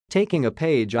Taking a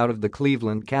page out of the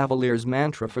Cleveland Cavaliers'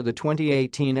 mantra for the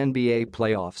 2018 NBA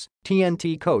playoffs,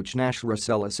 TNT coach Nash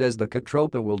Racela says the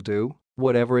KaTropa will do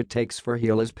whatever it takes for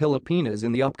Gilas Pilipinas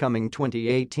in the upcoming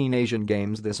 2018 Asian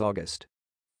Games this August.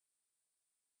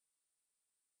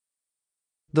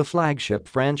 The flagship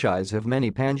franchise of Manny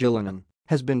Pangilinan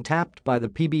has been tapped by the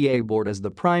PBA board as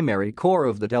the primary core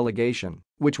of the delegation,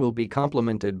 which will be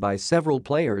complemented by several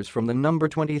players from the number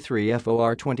 23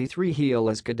 FOR 23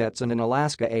 Gilas cadets and an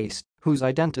Alaska ace, whose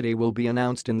identity will be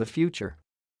announced in the future.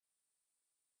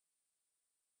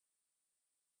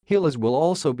 Gilas will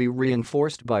also be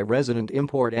reinforced by resident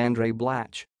import Andray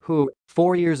Blatche, who,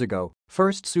 4 years ago,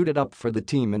 first suited up for the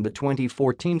team in the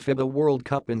 2014 FIBA World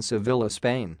Cup in Sevilla,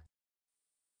 Spain.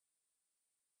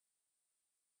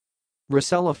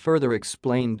 Racela further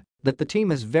explained that the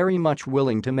team is very much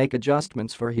willing to make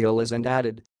adjustments for Gilas and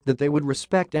added that they would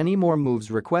respect any more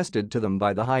moves requested to them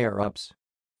by the higher-ups.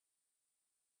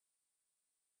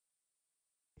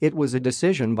 It was a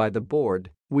decision by the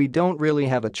board, we don't really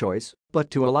have a choice but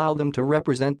to allow them to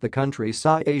represent the country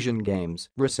SAA Asian Games,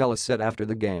 Racela said after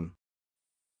the game.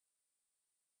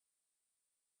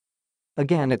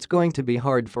 Again, it's going to be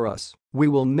hard for us, we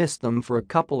will miss them for a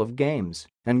couple of games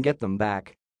and get them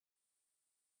back.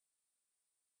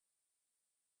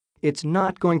 It's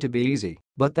not going to be easy,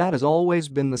 but that has always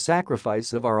been the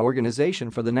sacrifice of our organization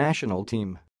for the national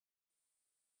team.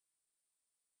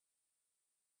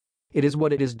 It is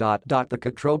what it is. The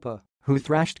KaTropa, who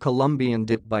thrashed Colombia and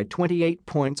dipped by 28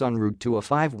 points en route to a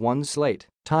 5-1 slate,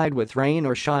 tied with rain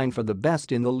or shine for the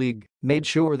best in the league, made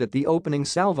sure that the opening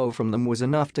salvo from them was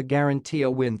enough to guarantee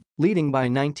a win, leading by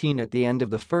 19 at the end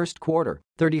of the first quarter,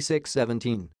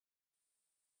 36-17.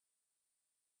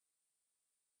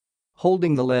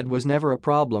 Holding the lead was never a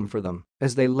problem for them,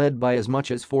 as they led by as much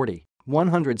as 40,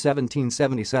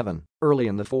 117-77, early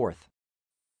in the fourth.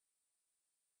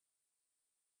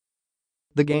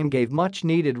 The game gave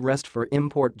much-needed rest for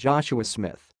import Joshua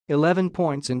Smith, 11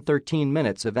 points in 13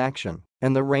 minutes of action,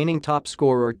 and the reigning top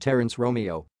scorer Terrence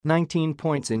Romeo, 19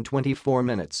 points in 24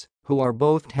 minutes, who are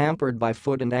both hampered by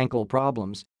foot and ankle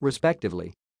problems,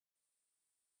 respectively.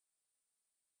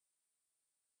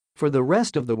 For the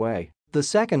rest of the way, the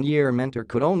second-year mentor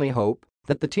could only hope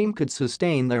that the team could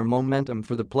sustain their momentum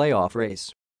for the playoff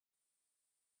race.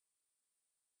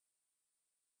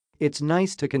 It's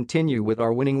nice to continue with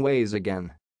our winning ways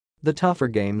again. The tougher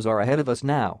games are ahead of us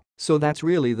now, so that's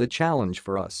really the challenge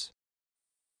for us.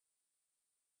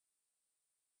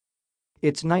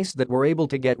 It's nice that we're able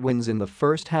to get wins in the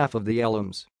first half of the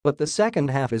Elms, but the second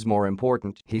half is more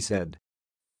important, he said.